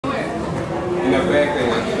that back thing,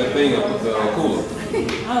 the thing of the cooler.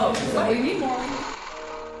 Oh, so we need more.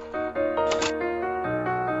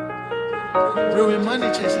 Real money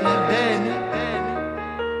chasing that bag.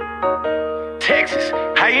 Texas,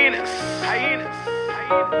 Hyenas.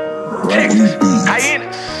 Texas,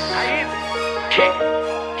 Hyenas. Kick.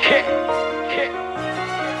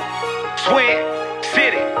 Swing,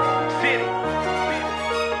 city.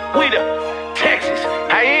 We the Texas,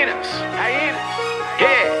 Hyenas.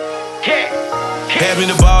 Pass me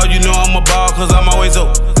the ball, you know I'm a ball, cause I'm always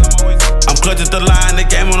open. I'm clutching the line, the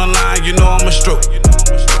game on the line, you know I'm a stroke.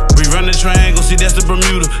 We run the triangle, see that's the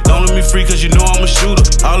Bermuda. Don't let me free cause you know I'm a shooter.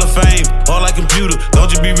 Hall of Fame, all like computer.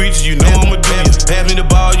 Don't you be reaching, you know I'm a do ya. Pass me the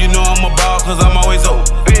ball, you know I'm a ball cause I'm always open.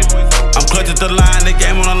 I'm clutching the line, the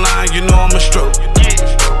game on the line, you know I'm a stroke.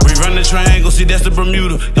 We run the triangle, see that's the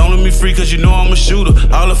Bermuda. Don't let me free cause you know I'm a shooter.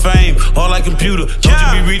 Hall of Fame, all like computer. Don't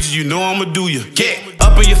you be reaching, you know I'm a do ya. Yeah,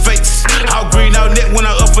 up in your face. All green, out net when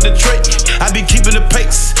I up for the trade. I be keeping the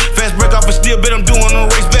pace. Fast break off and still bet I'm doing on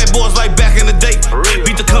race. Bad boys like back in the day.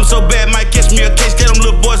 Beat the come so bad, might catch me a case. Get them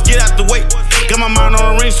little boys, get out the way. Got my mind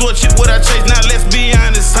on the ring, so a chip what I chase. Now let's be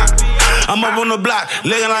honest, huh? I'm up on the block,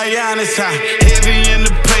 looking like Hyenas, huh? Heavy in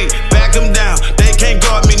the paint, back them down. They can't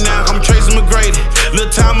guard me now, I'm Tracy McGrady.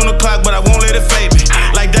 Little time on the clock, but I won't let it fade me.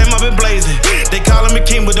 Like damn, I've been blazing. They calling me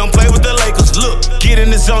king, but don't play with the Lakers. Look, get in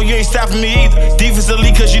the zone, you ain't stopping me either. Defense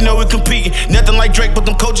elite, cause you know we competing. Nothing like Drake, but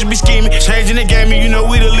them coaches be scheming. Changing the game, and you know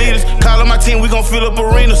we the leaders. Calling my team, we gon' fill up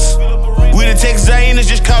arenas. We the Texas Hyenas,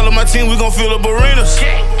 just calling my team, we gon' fill up arenas.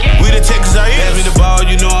 We the Texas Hyenas. Pass me the ball,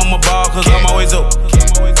 you know I'm a ball, cause I'm always open.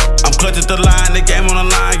 I'm clutching the line, the game on the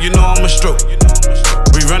line, you know I'm a stroke.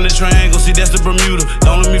 We run the triangle, see that's the Bermuda.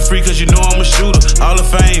 Don't let me free cause you know I'm a shooter. Hall of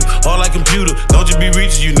Fame, all like computer. Don't you be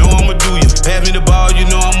reaching, you know I'ma do ya. Pass me the ball, you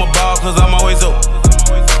know I'm a ball cause I'm always open.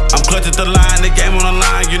 I'm clutching the line, the game on the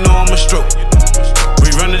line, you know I'm a stroke.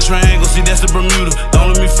 We run the triangle, see that's the Bermuda.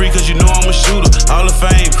 Don't let me free cause you know I'm a shooter. Hall of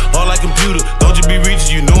Fame, all like computer. Don't you be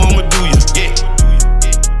reaching, you know I'ma do ya. Yeah.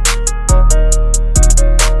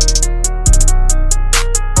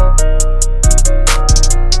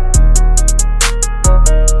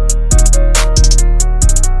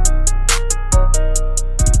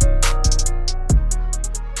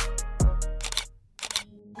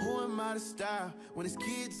 Style when his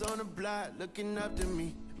kids on the block looking up to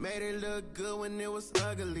me, made it look good when it was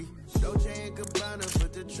ugly. Dolce and Gabbana,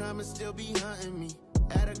 but the trauma still be hunting me.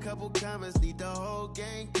 Add a couple commas, lead the whole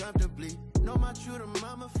game comfortably. Know my true to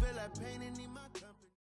mama, feel like pain anymore.